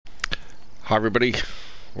Hi everybody,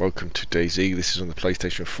 welcome to DAYZ. This is on the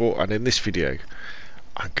PlayStation 4 and in this video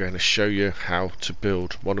I'm going to show you how to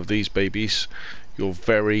build one of these babies, your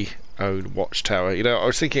very own watchtower. You know, I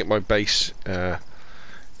was thinking at my base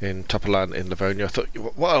in Topperland in Livonia, I thought,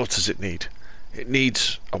 what else does it need? It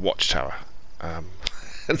needs a watchtower.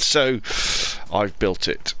 And so I've built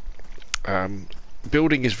it.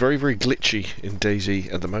 Building is very very glitchy in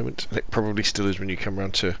DAYZ at the moment, and it probably still is when you come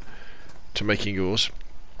around to making yours.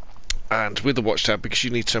 And with the watchtower, because you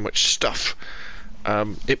need so much stuff,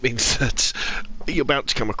 it means that you're about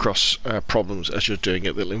to come across problems as you're doing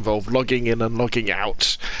it that'll involve logging in and logging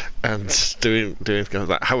out and doing things like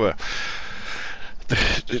that. However,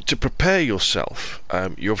 to prepare yourself,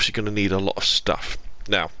 you're obviously going to need a lot of stuff.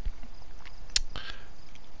 Now,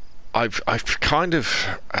 I've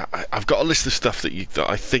got a list of stuff that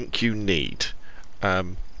I think you need.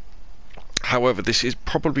 However, this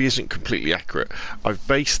probably isn't completely accurate. I've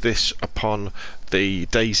based this upon the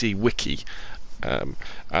DAYZ wiki, and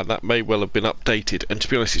that may well have been updated. And to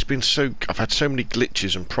be honest, I've had so many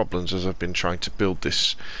glitches and problems as I've been trying to build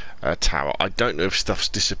this tower. I don't know if stuff's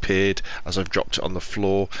disappeared as I've dropped it on the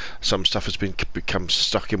floor. Some stuff has become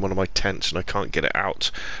stuck in one of my tents and I can't get it out.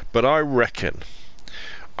 But I reckon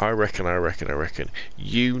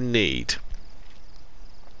you need.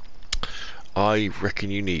 I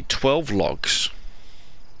reckon you need 12 logs,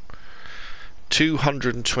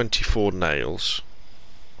 224 nails,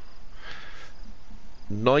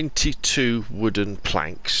 92 wooden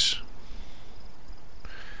planks,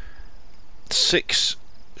 6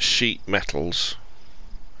 sheet metals,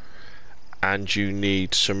 and you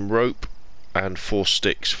need some rope and 4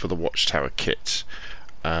 sticks for the watchtower kit.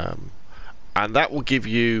 And that will give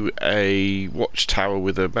you a watchtower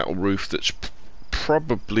with a metal roof that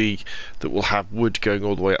will have wood going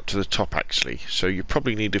all the way up to the top actually, so you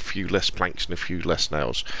probably need a few less planks and a few less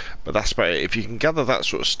nails, but that's about it. If you can gather that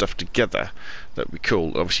sort of stuff together, that'd be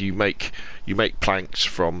cool. Obviously you make planks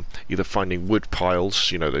from either finding wood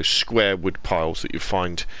piles, you know, those square wood piles that you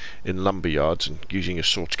find in lumber yards, and using a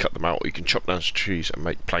saw to cut them out, or you can chop down some trees and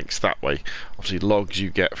make planks that way. Obviously logs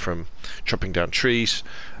you get from chopping down trees,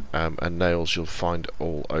 and nails you'll find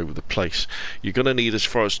all over the place. You're going to need, as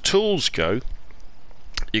far as tools go,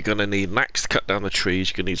 you're going to need an axe to cut down the trees,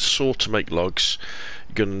 you're going to need a saw to make logs,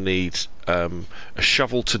 you're going to need a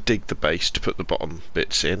shovel to dig the base to put the bottom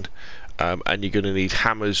bits in, and you're going to need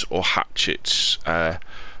hammers or hatchets to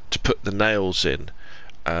put the nails in,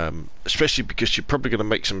 especially because you're probably going to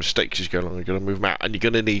make some mistakes as you go along. You're going to move them out, and you're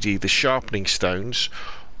going to need either sharpening stones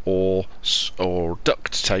or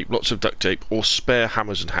duct tape, lots of duct tape, or spare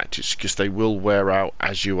hammers and hatchets, because they will wear out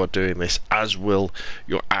as you are doing this, as will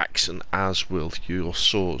your axe and as will your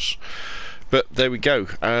saws. But there we go.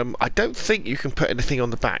 I don't think you can put anything on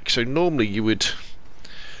the back, so normally you would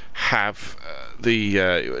have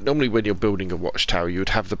normally when you're building a watchtower, you would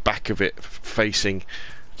have the back of it facing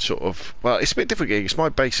sort of, well, it's a bit difficult because my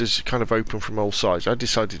base is kind of open from all sides. I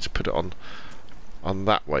decided to put it on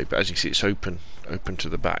that way, but as you can see, it's open to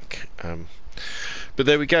the back. But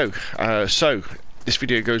there we go. So this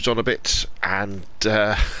video goes on a bit, and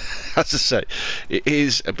as I say, it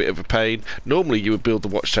is a bit of a pain. Normally you would build the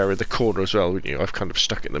watchtower in the corner as well, wouldn't you? I've kind of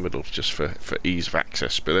stuck it in the middle just for ease of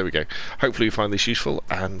access, but there we go. Hopefully you find this useful,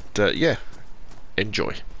 and yeah,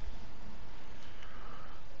 enjoy.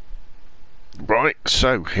 Right,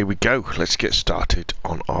 so here we go. Let's get started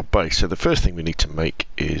on our base. So the first thing we need to make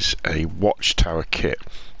is a watchtower kit.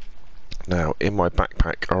 Now, in my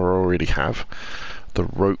backpack I already have the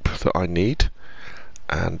rope that I need,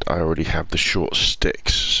 and I already have the short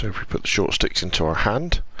sticks. So if we put the short sticks into our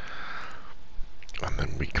hand, and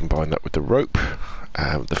then we combine that with the rope,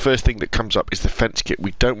 the first thing that comes up is the fence kit.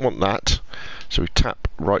 We don't want that, so we tap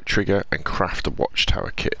right trigger and craft a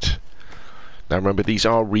watchtower kit. Now remember, these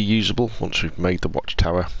are reusable once we've made the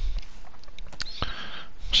watchtower,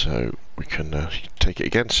 so we can take it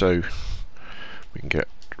again. So we can get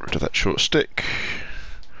rid of that short stick,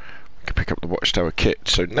 we can pick up the watchtower kit.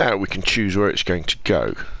 So now we can choose where it's going to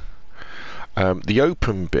go. The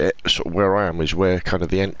open bit, sort of where I am, is where kind of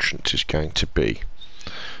the entrance is going to be.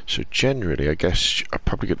 So generally, I guess I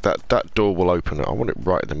probably get that door will open. I want it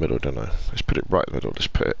right in the middle, don't I? Let's put it right in the middle. Let's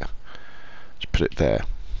put it there.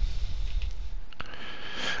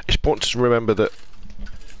 It's important to remember that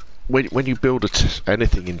when you build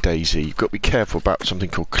anything in DAYZ, you've got to be careful about something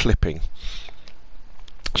called clipping.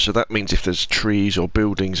 So that means if there's trees or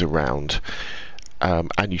buildings around,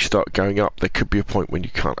 and you start going up, there could be a point when you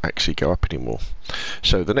can't actually go up anymore.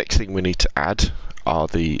 So the next thing we need to add are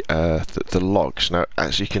the logs. Now,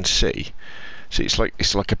 as you can see,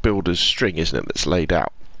 it's like a builder's string, isn't it, that's laid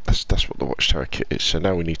out. That's what the Watchtower kit is. So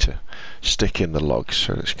now we need to stick in the logs.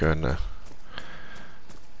 So let's go in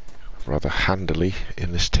rather handily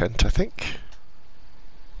in this tent, I think.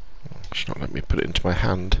 It's not letting me put it into my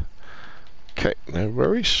hand. Okay, no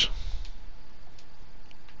worries.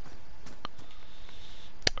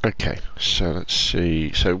 Okay, so let's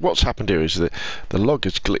see. So what's happened here is that the log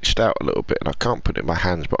has glitched out a little bit and I can't put it in my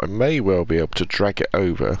hands, but I may well be able to drag it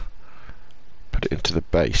over, put it into the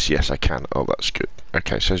base. Yes, I can. Oh, that's good.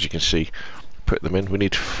 Okay, so as you can see, put them in. We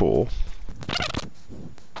need 4.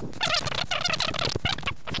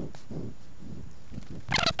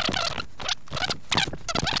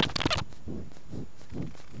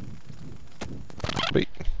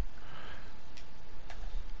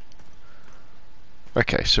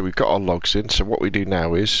 Okay, so we've got our logs in. So what we do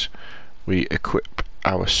now is we equip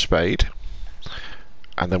our spade,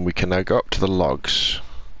 and then we can now go up to the logs.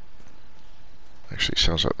 Actually, it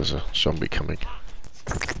sounds like there's a zombie coming.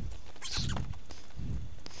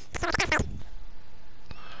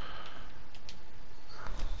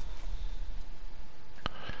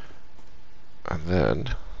 And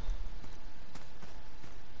then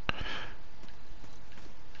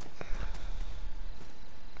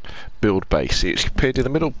build base. See, it's appeared in the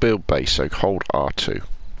middle, build base, so hold R2.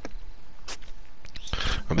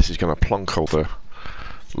 And this is going to plonk all the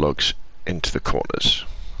logs into the corners.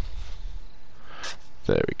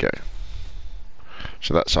 There we go.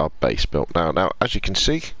 So that's our base built. Now, as you can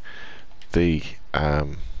see, the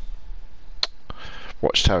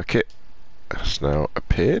Watchtower kit has now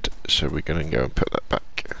appeared, so we're going to go and put that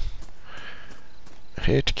back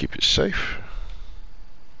here to keep it safe.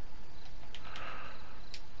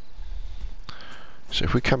 So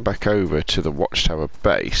if we come back over to the Watchtower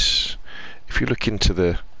base, if you look into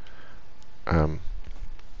the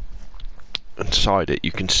inside it,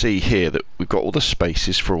 you can see here that we've got all the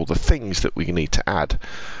spaces for all the things that we need to add.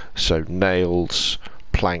 So nails,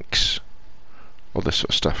 planks, all this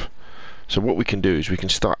sort of stuff. So what we can do is we can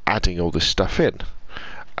start adding all this stuff in.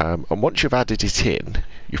 And once you've added it in,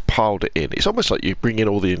 you've piled it in. It's almost like you bring in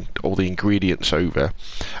all the ingredients over,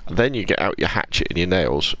 and then you get out your hatchet and your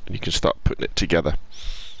nails, and you can start putting it together.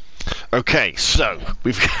 Okay, so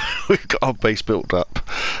we've got our base built up.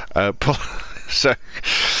 So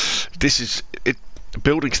this is it.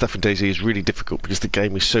 Building stuff in DayZ is really difficult because the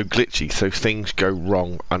game is so glitchy, so things go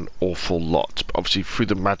wrong an awful lot. But obviously, through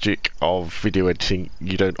the magic of video editing,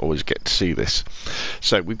 you don't always get to see this.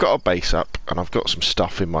 So we've got our base up, and I've got some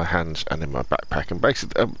stuff in my hands and in my backpack. And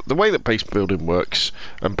basically, the way that base building works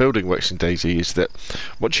and building works in DayZ is that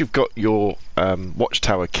once you've got your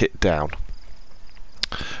Watchtower kit down,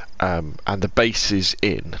 and the base is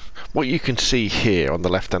in, what you can see here on the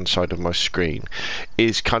left hand side of my screen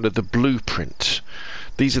is kind of the blueprint.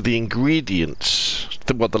 These are the ingredients,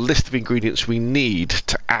 the list of ingredients we need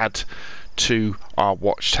to add to our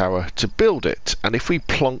Watchtower to build it. And if we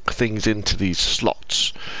plonk things into these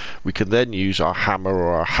slots, we can then use our hammer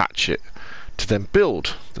or our hatchet to then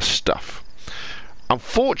build the stuff.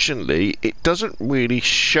 Unfortunately, it doesn't really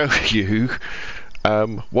show you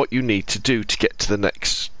what you need to do to get to the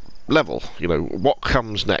next level. You know, what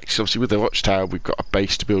comes next. Obviously with the Watchtower we've got a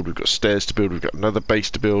base to build, we've got stairs to build, we've got another base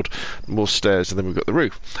to build, more stairs, and then we've got the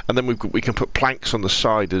roof, and then we can put planks on the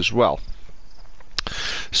side as well.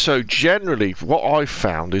 So generally what I've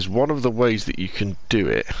found is one of the ways that you can do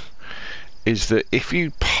it is that if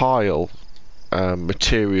you pile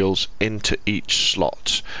materials into each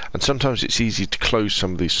slot, and sometimes it's easy to close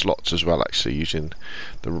some of these slots as well, actually, using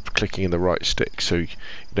the clicking in the right stick so you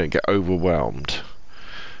don't get overwhelmed.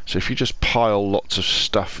 So if you just pile lots of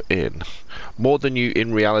stuff in, more than you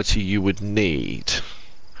in reality you would need,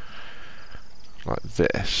 like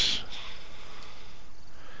this,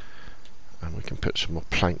 and we can put some more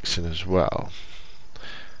planks in as well,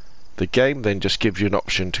 the game then just gives you an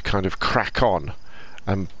option to kind of crack on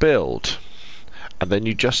and build, and then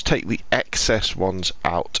you just take the excess ones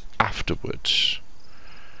out afterwards.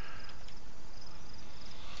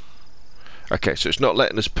 Okay, so it's not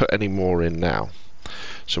letting us put any more in now.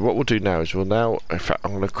 So what we'll do now is in fact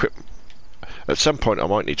I'm going to equip. At some point I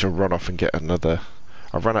might need to run off and get another.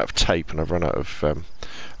 I've run out of tape and I've run out of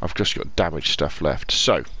I've just got damaged stuff left.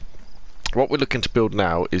 So what we're looking to build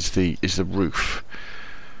now is the roof.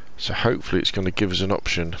 So hopefully it's going to give us an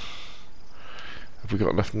option. Have we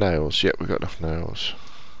got enough nails? Yep, we've got enough nails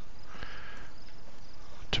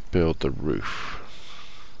to build the roof.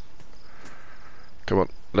 Come on,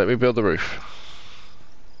 let me build the roof.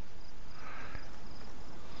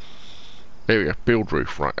 There we go, build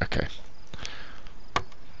roof, right, okay.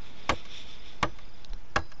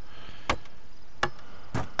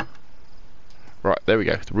 Right, there we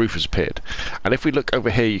go, the roof has appeared. And if we look over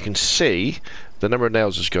here, you can see the number of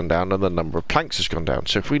nails has gone down and the number of planks has gone down.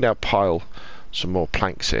 So if we now pile some more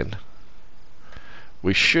planks in,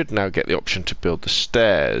 we should now get the option to build the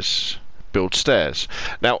stairs. Build stairs.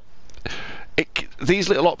 Now, these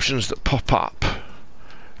little options that pop up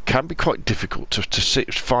can be quite difficult to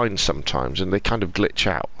find sometimes, and they kind of glitch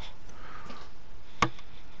out.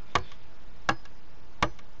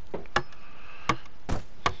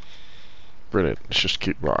 Brilliant. Let's just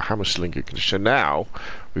keep right. Hammer slinger. So now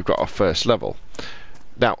we've got our first level.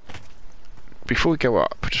 Now, before we go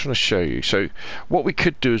up, I just want to show you. So what we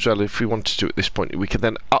could do as well, if we wanted to at this point, we could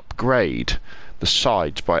then upgrade the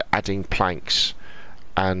sides by adding planks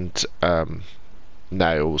and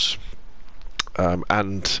nails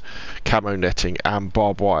and camo netting and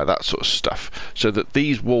barbed wire, that sort of stuff, so that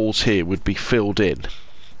these walls here would be filled in.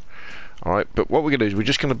 Alright, but what we're going to do is we're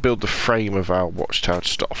just going to build the frame of our watchtower to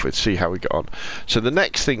start off with, see how we get on. So the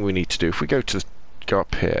next thing we need to do, if we go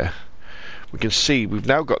up here, we can see we've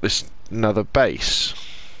now got this another base,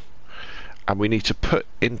 and we need to put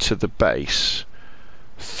into the base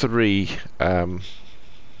 4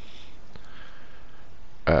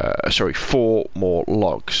 more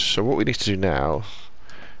logs. So what we need to do now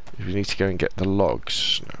is we need to go and get the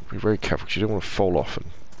logs. Now, be very careful because you don't want to fall off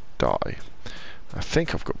and die. I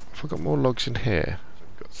think I've got more logs in here.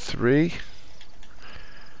 I've got 3.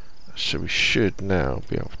 So we should now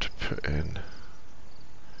be able to put in,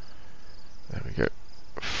 there we go,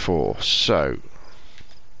 4. So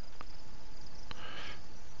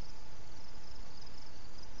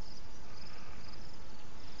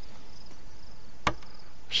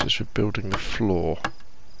since we're building the floor.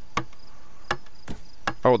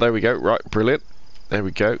 Oh, there we go. Right, brilliant. There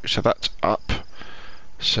we go. So that's up.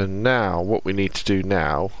 So now what we need to do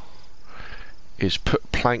now is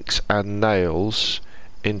put planks and nails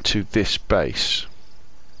into this base.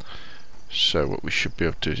 So what we should be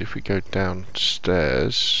able to do is if we go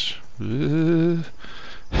downstairs and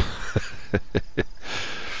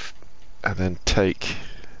then take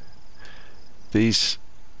these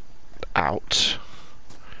out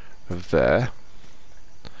of there,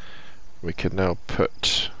 we can now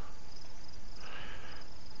put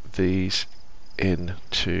these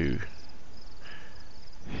into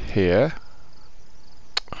here.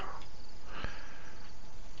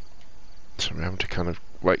 So we're having to kind of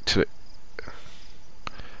wait till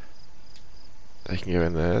they can go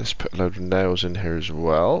in there. Let's put a load of nails in here as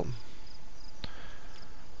well.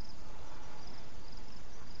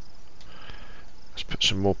 Let's put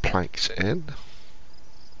some more planks in.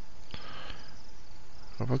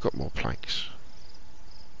 Have I got more planks?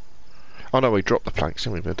 Oh no, we dropped the planks,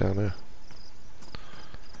 didn't we? They're down there.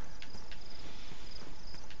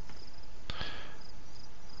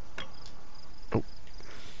 Oh.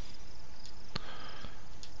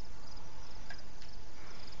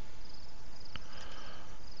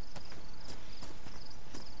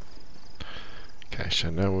 Okay,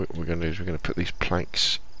 so now what we're going to do is we're going to put these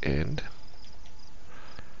planks in.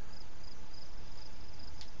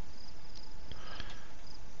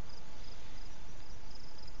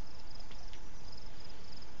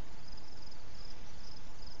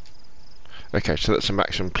 Okay, so that's the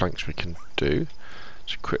maximum planks we can do.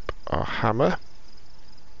 Let's equip our hammer.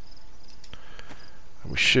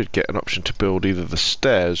 And we should get an option to build either the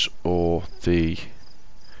stairs or the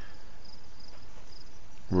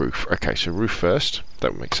roof. Okay, so roof first.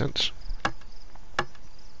 That would make sense.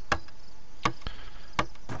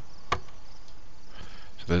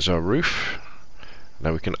 So there's our roof.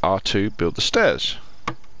 Now we can R2 build the stairs.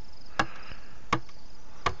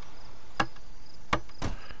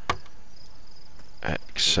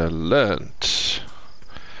 Excellent.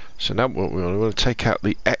 So now what we want to take out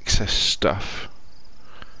the excess stuff.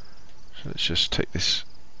 So let's just take this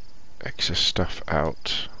excess stuff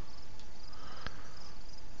out.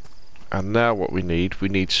 And now what we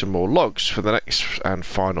need some more logs for the next and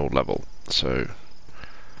final level. So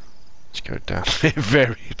let's go down here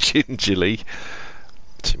very gingerly.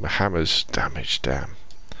 See, my hammer's damaged, damn.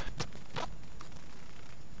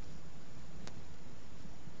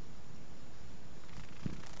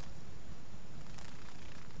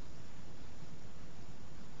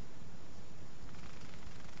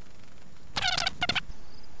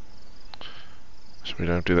 So we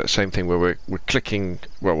don't do that same thing where we're clicking,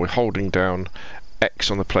 well, we're holding down X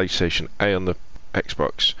on the PlayStation, A on the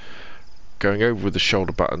Xbox, going over with the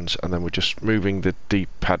shoulder buttons, and then we're just moving the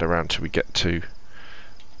D-pad around till we get to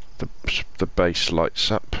the base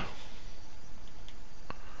lights up.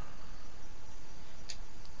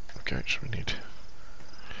 Okay, so we need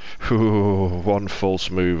one false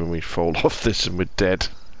move and we fall off this and we're dead.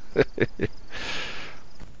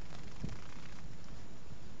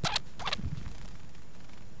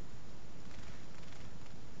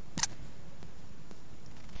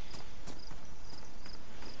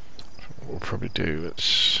 probably do,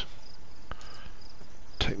 let's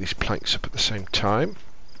take these planks up at the same time.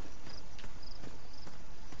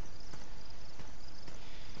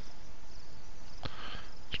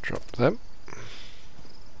 Let's drop them.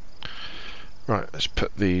 Right, let's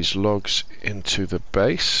put these logs into the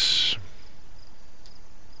base.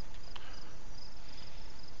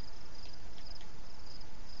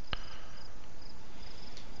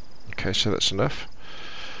 Okay, so that's enough.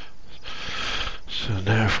 So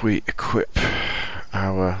now if we equip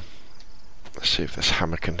our, let's see if this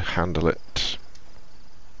hammer can handle it.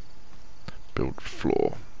 Build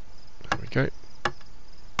floor. There we go.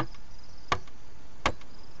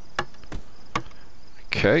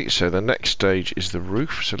 Okay, so the next stage is the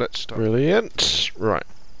roof, so let's start. Brilliant. Right,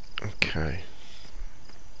 okay.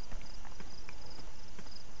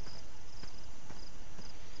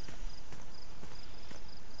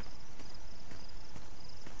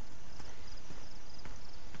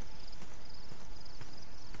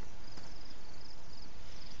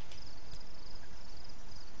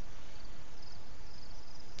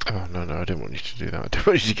 Oh, no, I didn't want you to do that. I didn't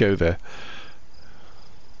want you to go there.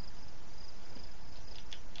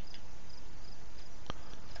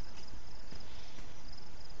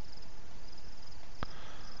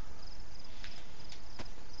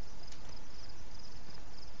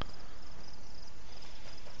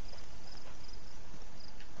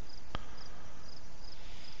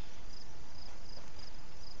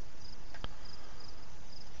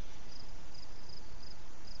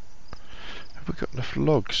 Have we got enough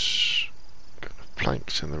logs? Got enough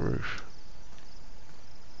planks in the roof?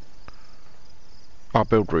 I'll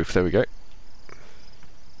build roof, there we go.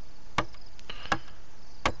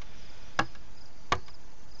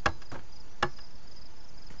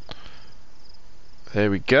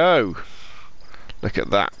 There we go. Look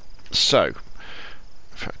at that. So, in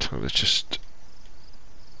fact, let's just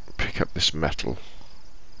pick up this metal.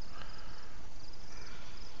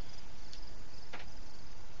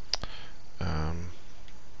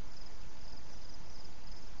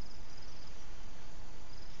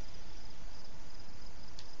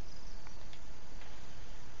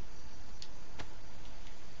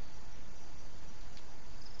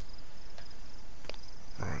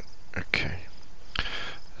 Right, okay.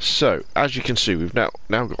 So, as you can see, we've now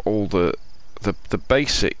got all the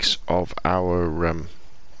basics of our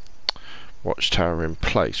watchtower in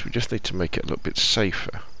place. We just need to make it a little bit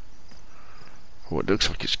safer. Oh, it looks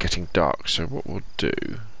like it's getting dark, so what we'll do,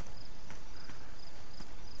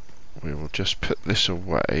 we will just put this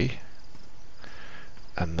away,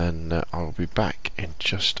 and then I'll be back in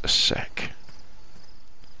just a sec.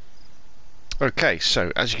 Okay,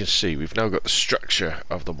 so as you can see, we've now got the structure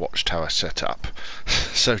of the watchtower set up.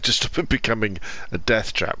 So to stop it becoming a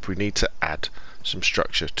death trap, we need to add some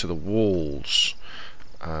structure to the walls.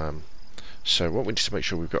 So what we need to make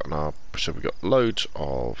sure we've got in our, so we've got loads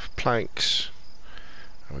of planks,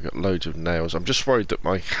 and we've got loads of nails. I'm just worried that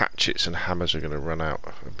my hatchets and hammers are going to run out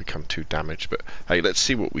and become too damaged, but hey, let's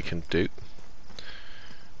see what we can do.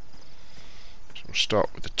 So we'll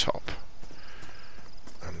start with the top.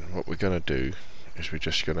 And what we're going to do is we're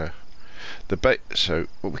just going to so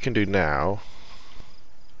what we can do now,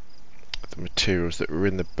 the materials that are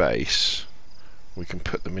in the base, we can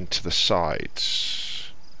put them into the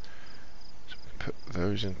sides. So we put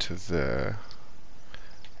those into there,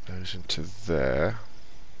 those into there.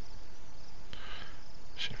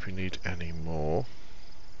 See if we need any more.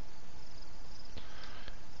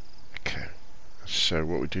 Okay, so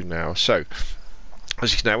what we do now, so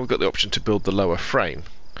as you can now, we've got the option to build the lower frame.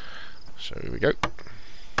 So here we go.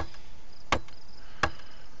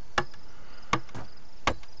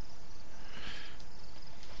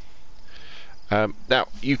 Now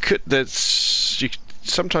you could.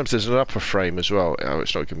 Sometimes there's an upper frame as well. Oh,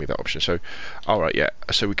 it's not giving me that option. So, all right, yeah.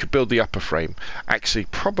 So we could build the upper frame. Actually,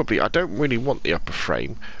 probably I don't really want the upper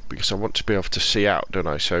frame because I want to be able to see out, don't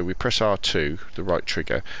I? So we press R2, the right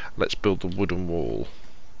trigger. Let's build the wooden wall.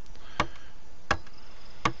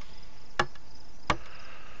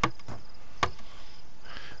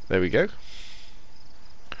 There we go.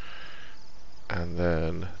 And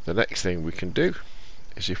then the next thing we can do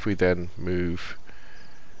is if we then move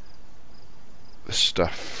the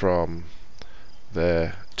stuff from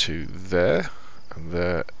there to there and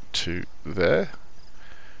there to there,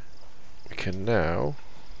 we can now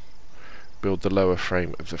build the lower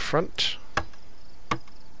frame of the front.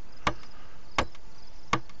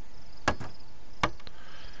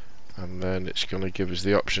 And then it's going to give us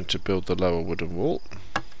the option to build the lower wooden wall.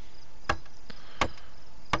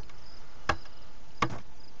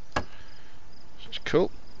 That's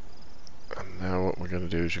cool. And now what we're going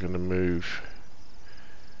to do is we're going to move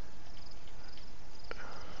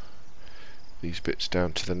these bits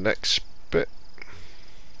down to the next bit.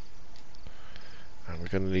 And we're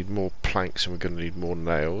going to need more planks and we're going to need more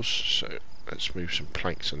nails. So let's move some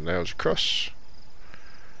planks and nails across.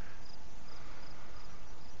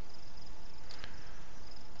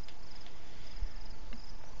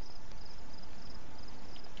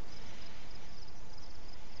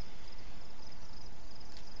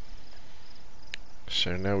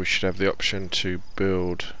 So now we should have the option to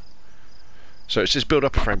build. So it says build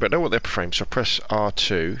upper frame, but I don't want the upper frame, so I press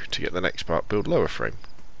R2 to get the next part, build lower frame.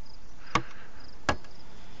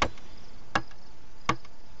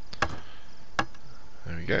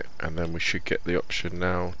 There we go, and then we should get the option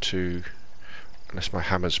now to, unless my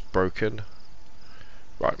hammer's broken.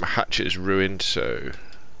 Right, my hatchet is ruined, so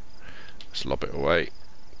let's lob it away.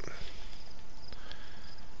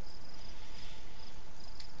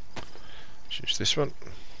 Choose this one.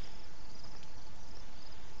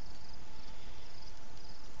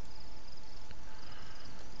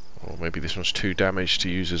 Or maybe this one's too damaged to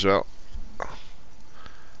use as well.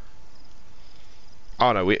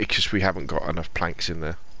 Oh no, because we haven't got enough planks in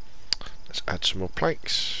there. Let's add some more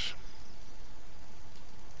planks.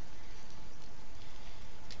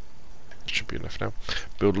 Should be enough now.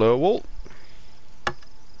 Build lower wall.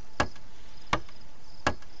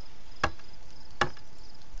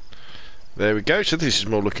 There we go. So this is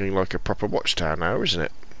more looking like a proper watchtower now, isn't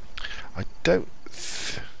it? I don't...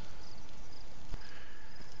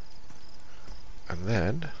 And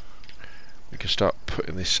then we can start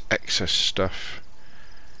putting this excess stuff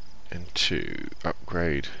into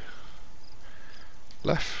upgrade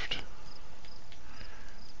left.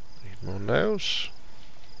 Need more nails.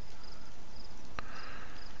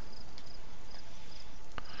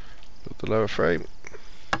 Build the lower frame.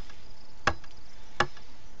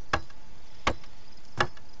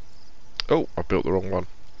 Oh, I built the wrong one.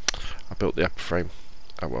 I built the upper frame.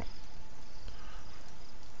 Oh well.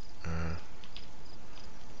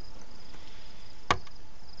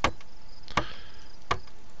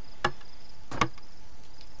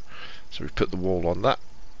 So we've put the wall on that.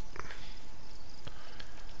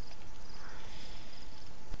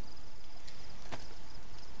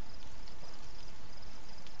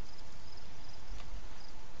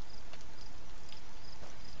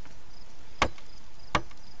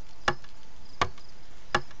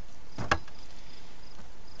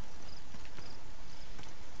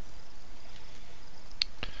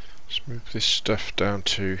 Let's move this stuff down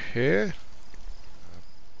to here.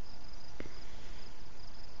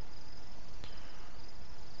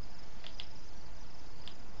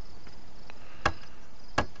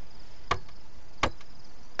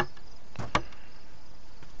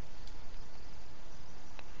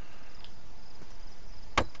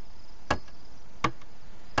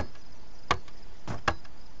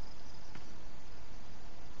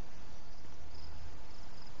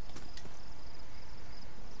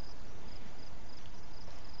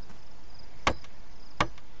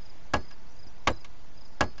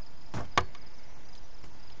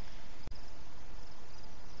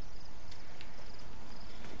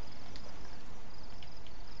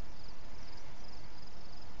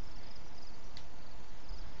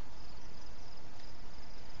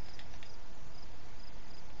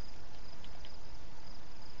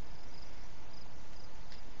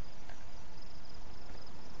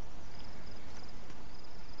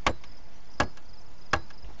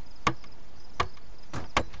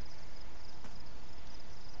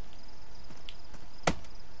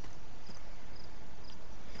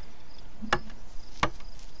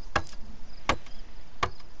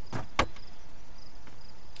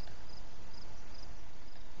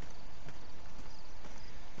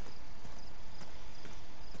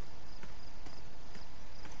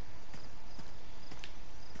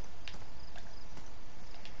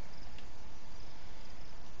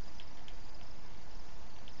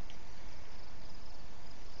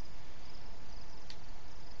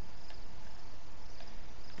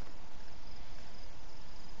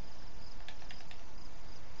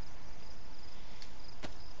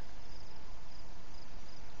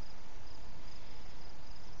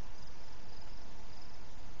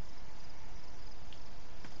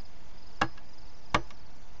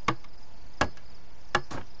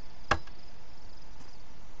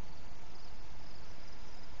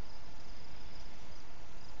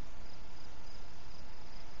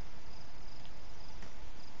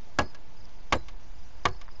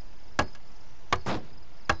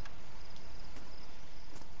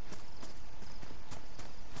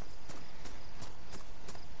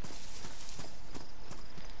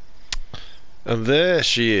 And there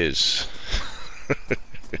she is.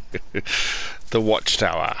 The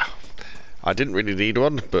Watchtower. I didn't really need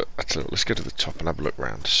one, but let's go to the top and have a look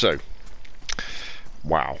round. So,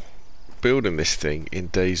 wow. Building this thing in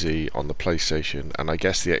DAYZ on the PlayStation, and I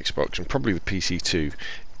guess the Xbox, and probably the PC too,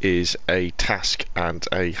 is a task and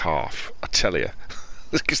a half. I tell you.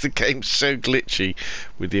 Because the game's so glitchy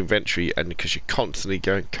with the inventory, and because you're constantly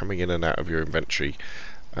coming in and out of your inventory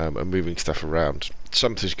and moving stuff around,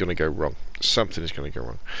 something's going to go wrong. Something is going to go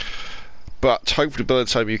wrong. But hopefully by the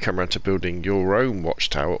time you come around to building your own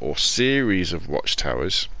watchtower or series of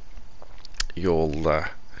watchtowers, you'll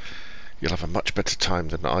have a much better time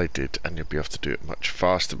than I did, and you'll be able to do it much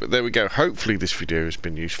faster. But there we go. Hopefully this video has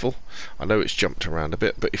been useful. I know it's jumped around a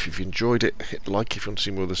bit, but if you've enjoyed it, hit like. If you want to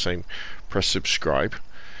see more of the same, press subscribe.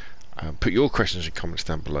 Put your questions and comments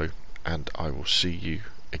down below, and I will see you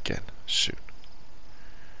again soon.